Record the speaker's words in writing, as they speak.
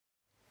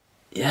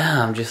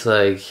yeah, I'm just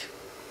like,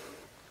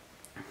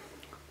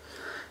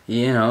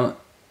 you know,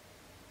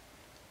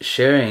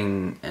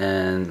 sharing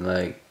and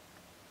like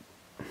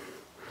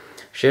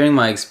sharing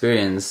my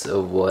experience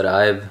of what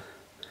I've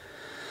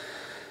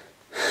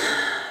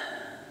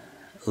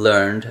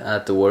learned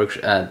at the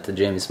work at the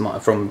Jamie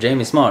Smart from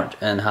Jamie Smart,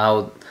 and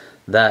how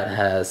that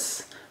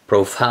has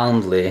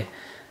profoundly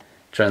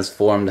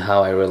transformed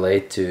how I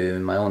relate to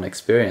my own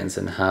experience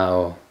and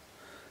how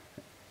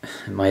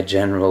my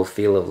general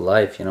feel of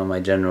life, you know, my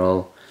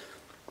general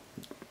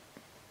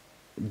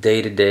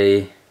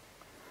day-to-day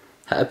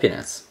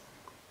happiness.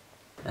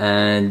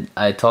 And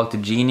I talked to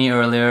Jeannie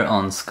earlier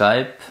on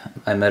Skype.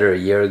 I met her a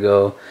year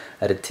ago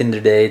at a Tinder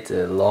date,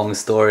 a long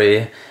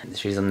story.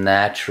 She's a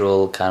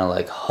natural kind of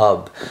like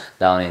hub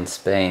down in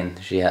Spain.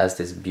 She has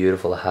this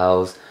beautiful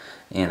house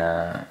in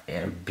a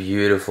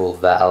beautiful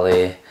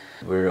valley.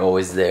 We're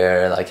always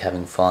there, like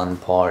having fun,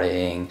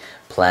 partying,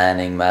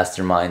 planning,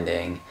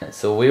 masterminding.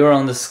 So we were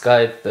on the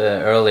Skype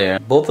earlier.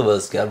 Both of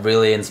us got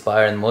really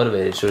inspired and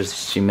motivated.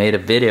 She made a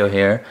video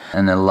here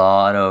and a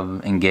lot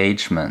of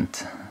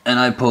engagement. And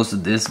I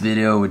posted this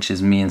video, which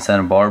is me in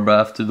Santa Barbara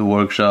after the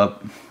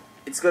workshop.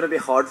 It's gonna be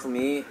hard for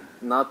me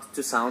not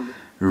to sound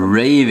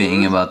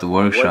raving about the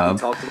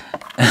workshop.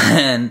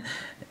 And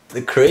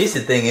the crazy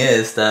thing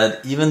is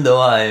that even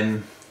though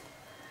I'm,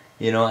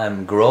 you know,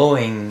 I'm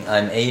growing,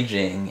 I'm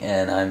aging,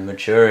 and I'm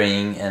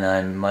maturing,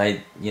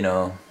 and you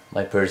know,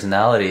 my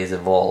personality is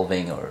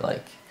evolving, or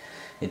like,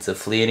 it's a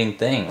fleeting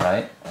thing,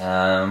 right?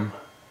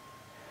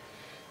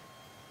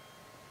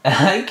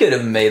 I could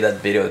have made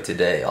that video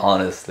today,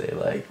 honestly.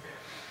 Like,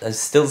 I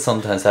still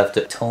sometimes have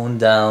to tone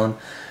down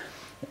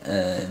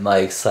my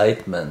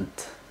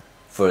excitement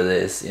for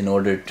this in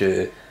order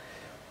to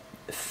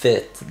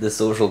fit the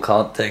social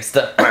context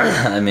that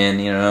I'm in,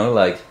 you know,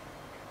 like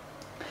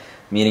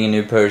meeting a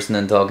new person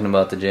and talking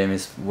about the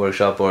Jamie's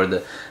workshop, or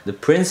the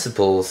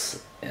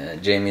principles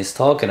Jamie's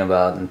talking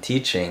about and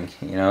teaching,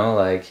 you know,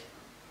 like,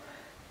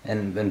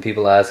 and when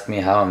people ask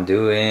me how I'm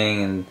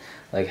doing and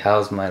like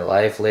how's my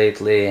life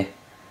lately,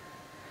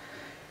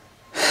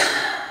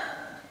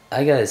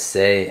 I gotta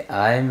say,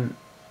 I'm,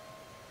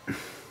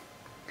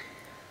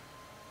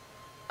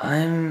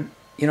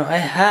 you know, I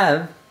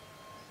have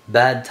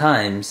bad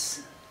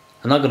times.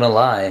 I'm not gonna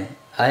lie.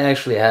 I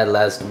actually had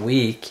last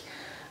week,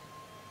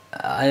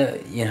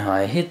 you know,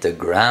 I hit the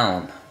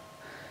ground.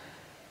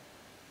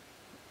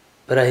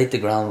 But I hit the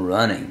ground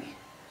running.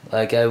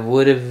 Like, I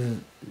would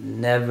have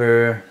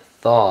never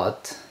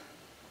thought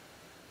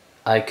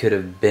I could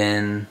have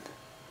been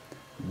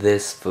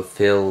this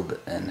fulfilled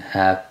and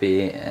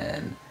happy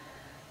and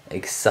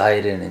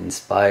excited and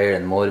inspired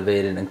and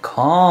motivated and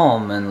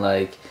calm and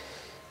like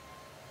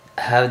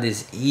have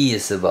this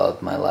ease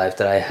about my life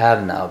that I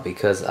have now,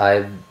 because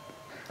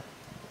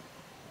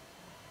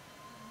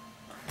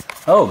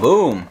oh,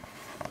 boom.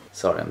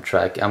 Sorry,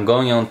 I'm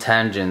going on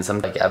tangents.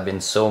 I've been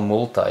so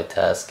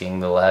multitasking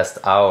the last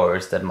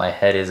hours that my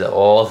head is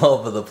all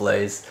over the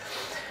place.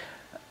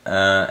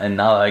 And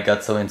now I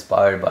got so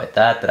inspired by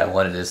that I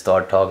wanted to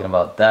start talking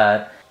about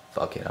that.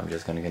 Fuck it, I'm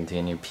just gonna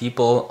continue.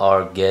 People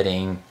are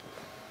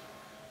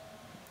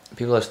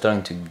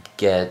starting to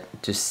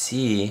get to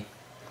see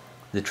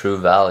the true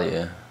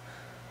value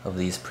of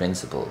these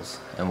principles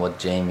and what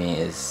Jamie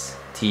is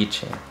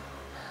teaching.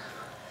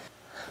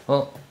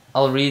 Well,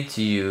 I'll read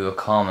to you a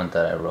comment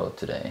that I wrote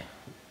today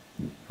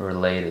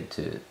related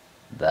to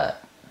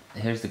that.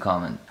 Here's the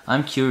comment.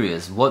 I'm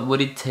curious, what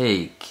would it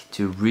take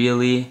to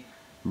really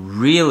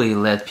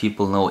let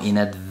people know in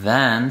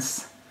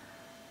advance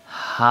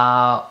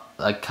how,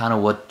 like, kind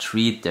of what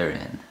treat they're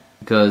in?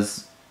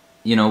 Because,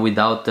 you know,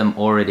 without them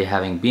already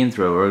having been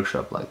through a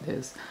workshop like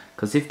this.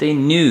 Because if they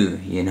knew,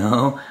 you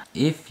know,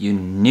 if you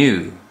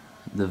knew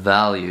the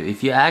value,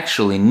 if you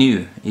actually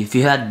knew, if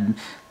you had,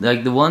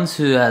 like, the ones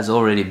who has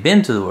already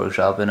been to the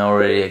workshop and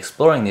already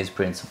exploring these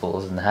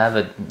principles and have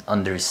an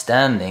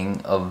understanding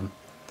of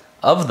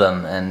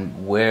them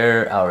and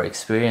where our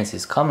experience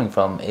is coming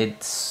from,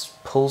 it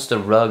pulls the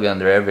rug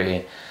under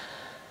every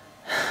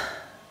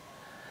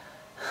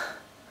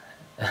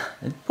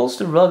it pulls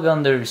the rug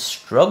under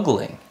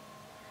struggling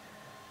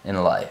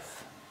in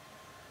life.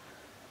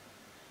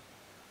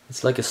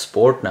 It's like a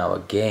sport now, a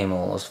game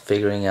almost,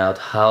 figuring out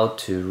how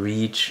to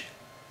really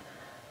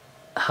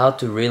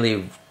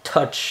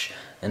touch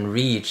and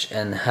reach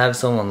and have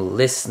someone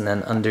listen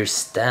and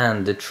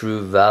understand the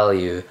true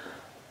value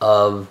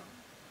of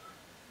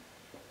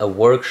a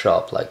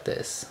workshop like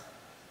this.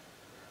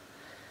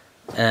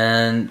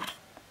 And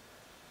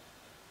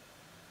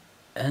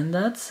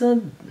that's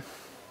a,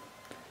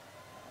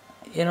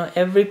 you know,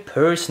 every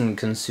person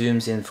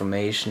consumes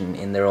information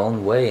in their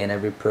own way, and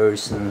every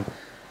person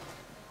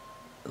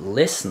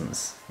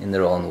listens in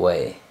their own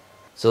way.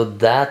 So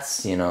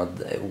that's, you know,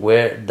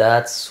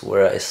 that's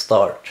where I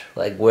start.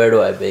 Like, where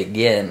do I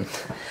begin?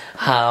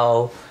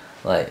 How,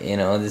 like, you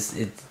know, it's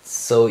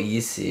so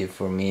easy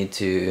for me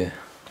to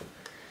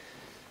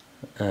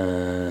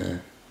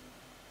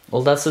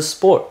well, that's the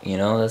sport, you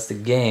know, that's the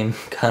game.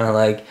 Kind of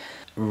like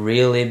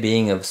really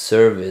being of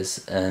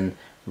service and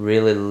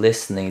really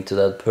listening to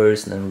that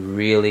person and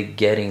really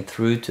getting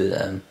through to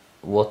them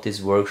what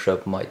this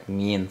workshop might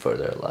mean for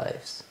their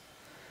lives.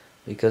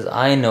 Because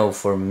I know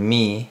for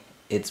me,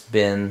 it's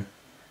been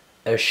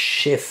a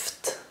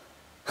shift.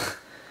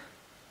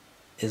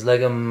 It's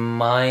like a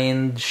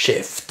mind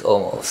shift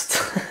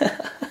almost.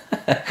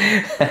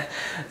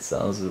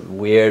 Sounds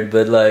weird,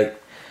 but like,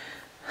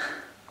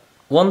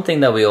 one thing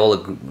that we all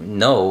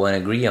know and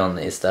agree on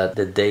is that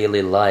the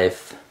daily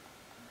life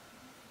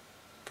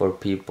for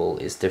people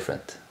is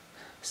different.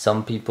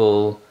 Some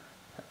people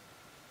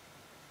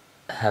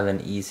have an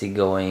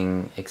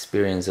easygoing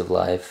experience of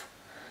life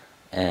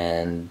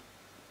and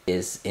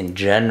is in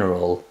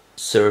general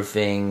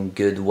surfing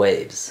good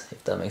waves,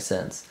 if that makes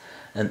sense.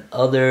 And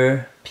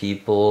other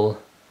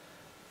people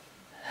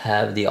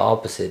have the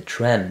opposite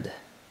trend.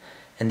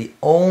 And the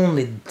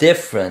only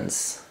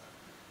difference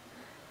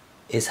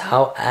is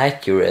how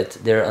accurate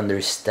their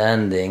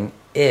understanding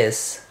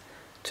is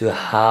to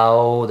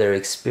how their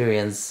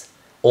experience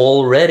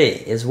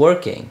already is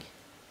working.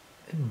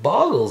 It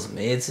boggles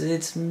me.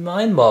 It's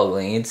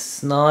mind-boggling.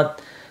 It's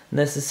not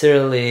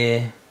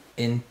necessarily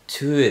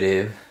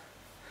intuitive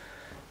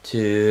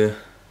to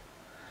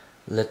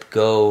let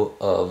go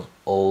of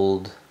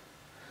old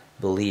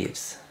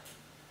beliefs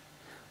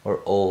or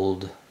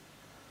old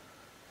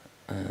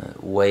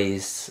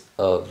ways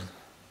of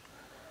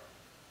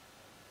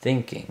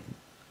thinking,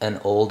 an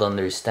old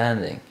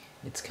understanding.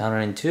 It's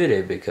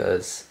counterintuitive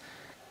because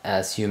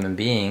as human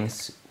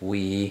beings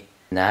we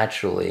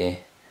naturally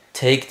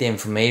take the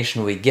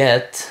information we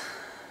get,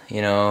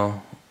 you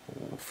know,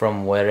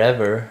 from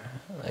wherever,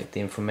 like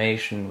the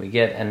information we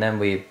get, and then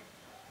we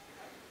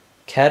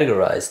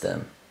categorize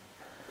them,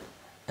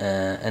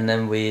 and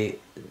then we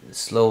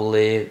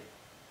slowly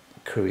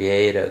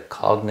create a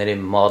cognitive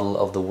model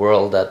of the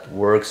world that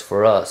works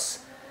for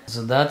us.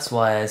 So that's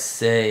why I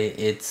say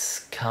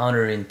it's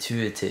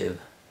counterintuitive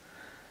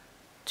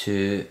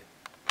to,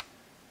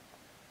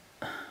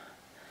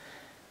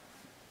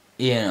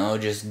 you know,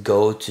 just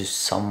go to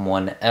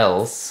someone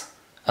else,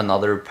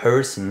 another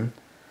person,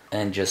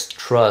 and just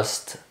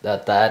trust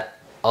that that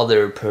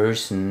other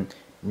person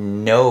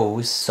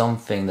knows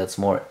something that's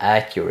more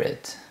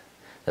accurate,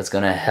 that's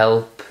gonna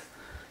help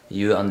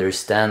you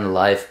understand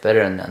life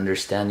better and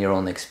understand your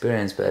own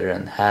experience better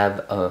and have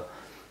a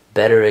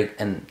better,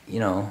 and you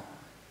know,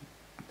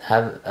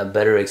 have a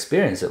better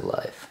experience of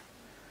life.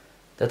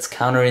 That's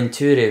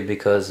counterintuitive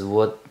because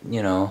what,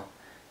 you know,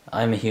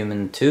 I'm a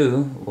human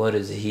too. What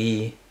does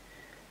he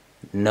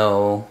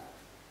know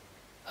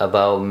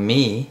about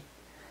me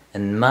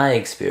and my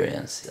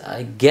experience?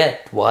 I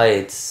get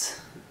why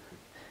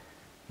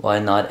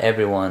not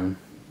everyone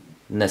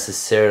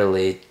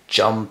necessarily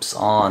jumps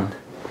on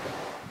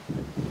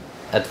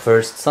at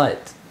first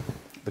sight.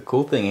 The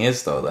cool thing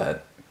is though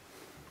that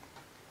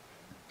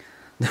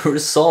the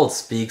result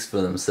speaks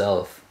for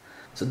themselves.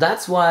 So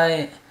that's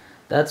why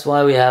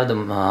we have the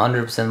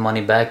 100%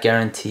 money back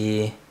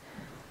guarantee.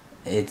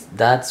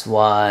 That's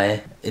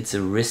why it's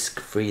a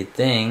risk-free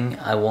thing.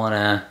 I want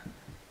to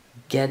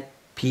get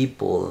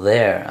people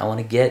there. I want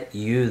to get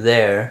you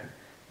there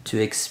to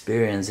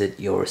experience it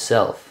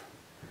yourself.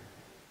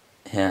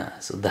 Yeah,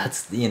 so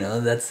that's, you know,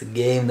 that's the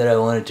game that I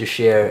wanted to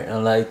share. I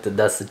like that.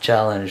 That's the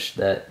challenge.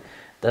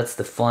 That's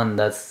the fun.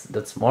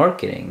 That's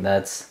marketing.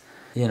 That's,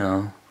 you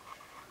know,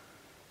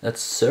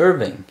 that's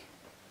serving.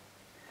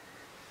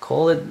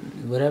 Call it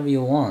whatever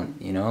you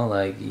want, you know,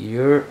 like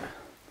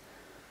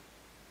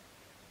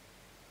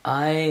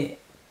I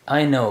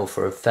know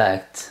for a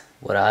fact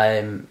what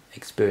I'm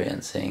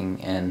experiencing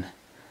and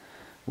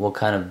what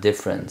kind of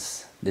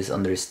difference this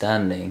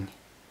understanding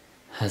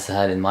has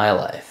had in my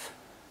life.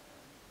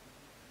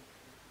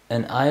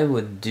 And I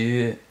would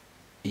do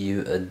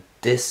you a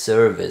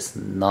disservice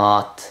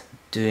not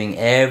doing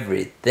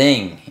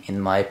everything in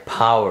my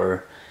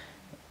power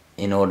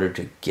in order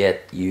to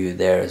get you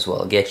there as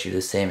well, get you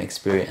the same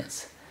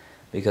experience.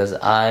 Because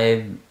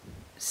I've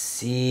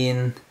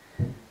seen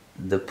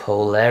the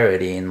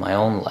polarity in my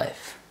own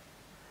life.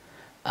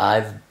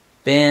 I've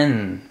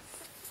been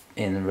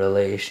in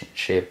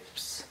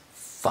relationships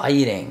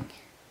fighting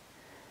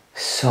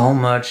so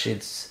much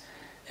it's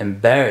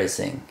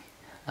embarrassing.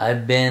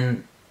 I've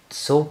been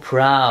so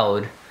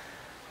proud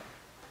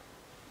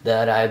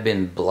that I've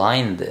been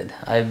blinded.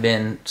 I've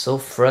been so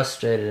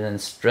frustrated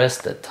and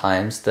stressed at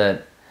times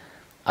that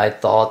I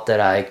thought that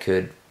I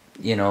could,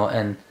 you know,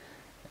 and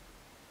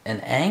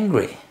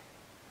angry,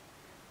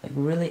 like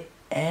really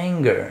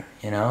anger,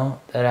 you know,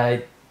 that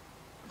I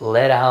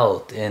let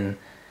out in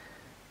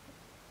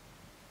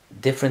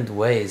different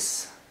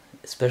ways,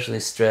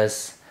 especially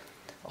stress,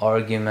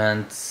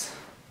 arguments,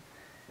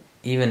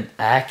 even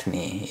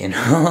acne, you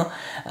know.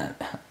 I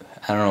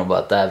don't know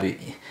about that, but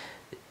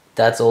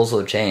that's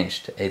also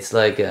changed. It's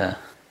like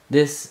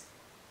this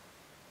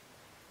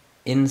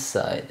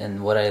insight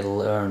and what I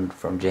learned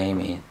from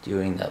Jamie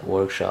during that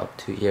workshop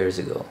 2 years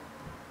ago.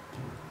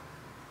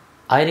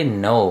 I didn't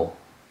know.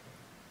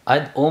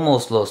 I'd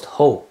almost lost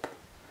hope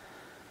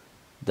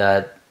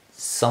that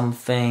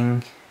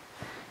something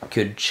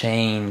could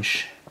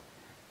change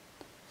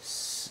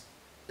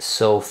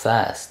so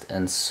fast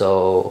and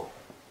so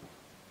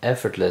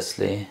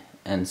effortlessly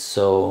and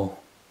so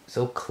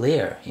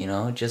clear, you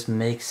know. It just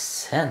makes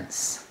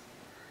sense.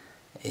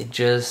 I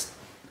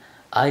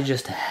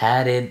just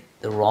had it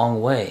the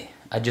wrong way.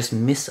 I just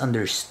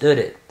misunderstood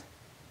it.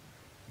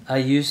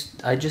 I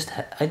just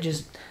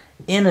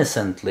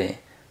innocently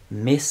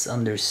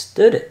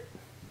misunderstood it.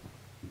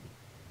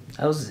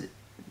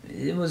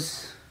 It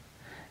was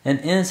an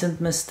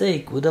innocent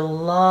mistake with a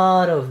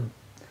lot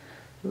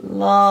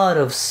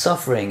of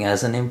suffering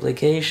as an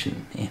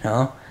implication, you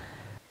know.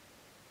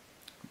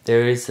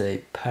 There is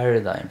a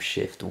paradigm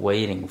shift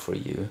waiting for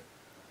you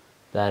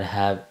that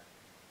have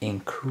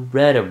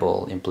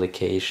incredible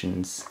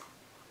implications.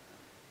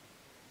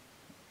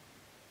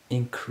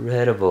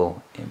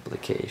 Incredible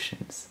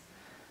implications.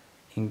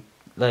 And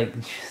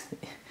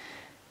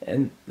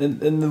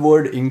the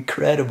word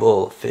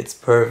incredible fits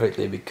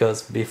perfectly,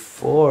 because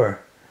before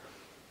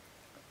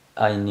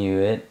I knew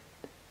it,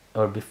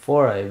 or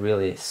before I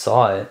really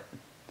saw it,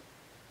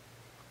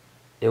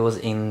 it was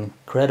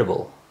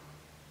incredible.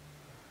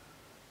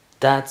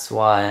 That's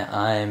why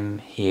I'm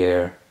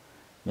here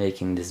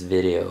making this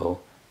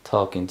video,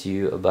 talking to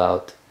you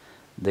about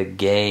the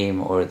game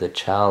or the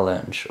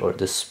challenge or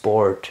the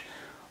sport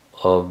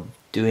of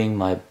doing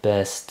my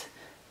best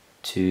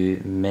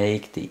to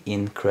make the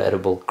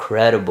incredible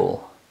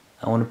credible.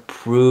 I want to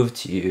prove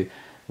to you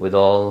with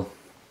all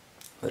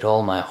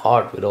my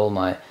heart, with all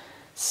my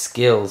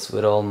skills,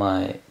 with all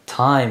my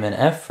time and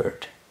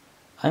effort.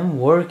 I'm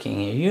working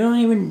here.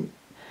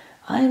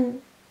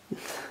 I'm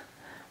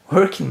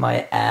working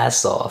my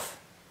ass off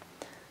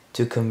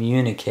to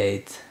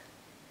communicate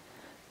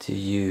to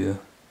you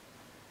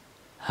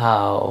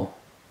how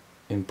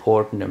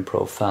important and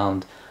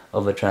profound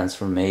of a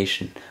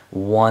transformation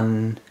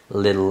one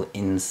little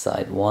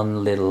insight,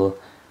 one little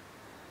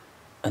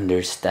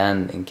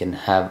understanding can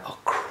have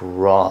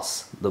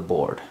across the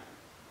board.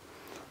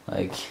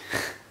 Like,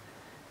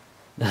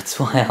 that's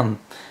why I'm,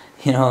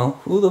 you know,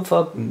 who the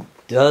fuck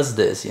does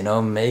this, you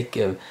know, makes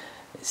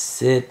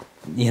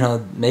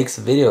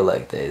a video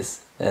like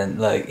this, and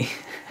like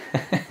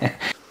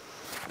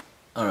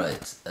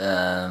alright,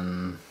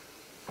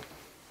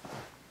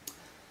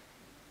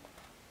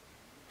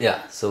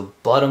 yeah, so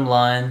bottom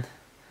line,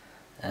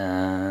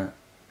 I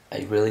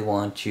really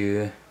want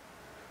you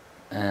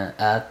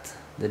at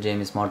the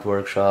Jamie Smart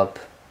Workshop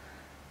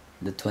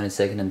the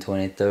 22nd and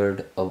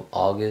 23rd of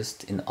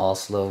August in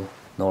Oslo,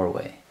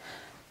 Norway.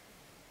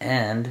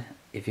 And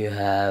if you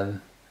have,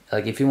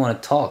 like, if you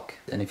want to talk,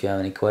 and if you have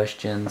any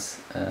questions,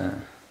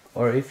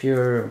 or if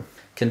you're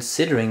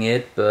considering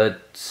it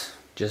but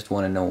just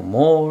want to know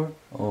more,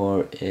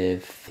 or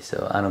if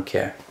so, I don't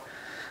care.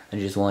 I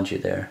just want you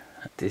there.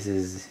 This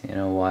is, you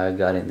know, why I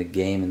got in the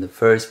game in the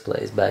first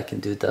place back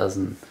in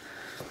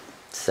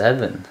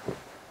 2007.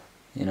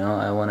 You know,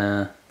 I want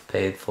to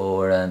pay it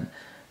forward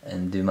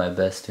and do my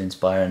best to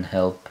inspire and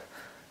help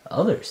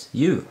others,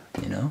 you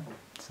know.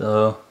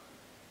 So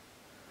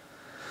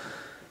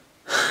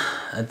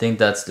I think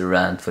that's the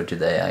rant for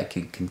today. I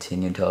could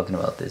continue talking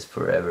about this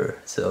forever.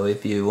 So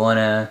if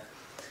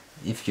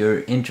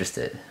you're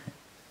interested,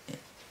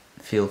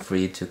 feel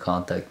free to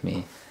contact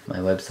me. My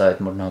website,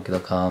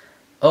 mortenhake.com.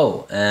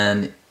 Oh,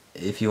 and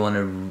if you want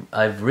to,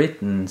 I've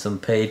written some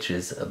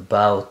pages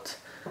about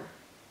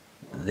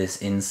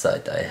this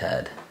insight I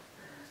had.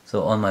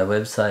 So on my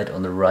website,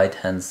 on the right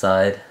hand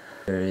side,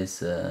 there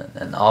is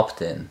an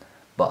opt-in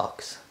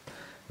box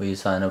where you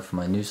sign up for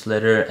my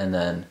newsletter, and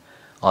then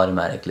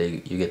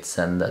automatically you get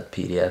sent that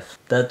PDF.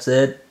 That's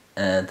it,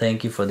 and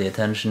thank you for the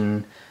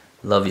attention.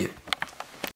 Love you.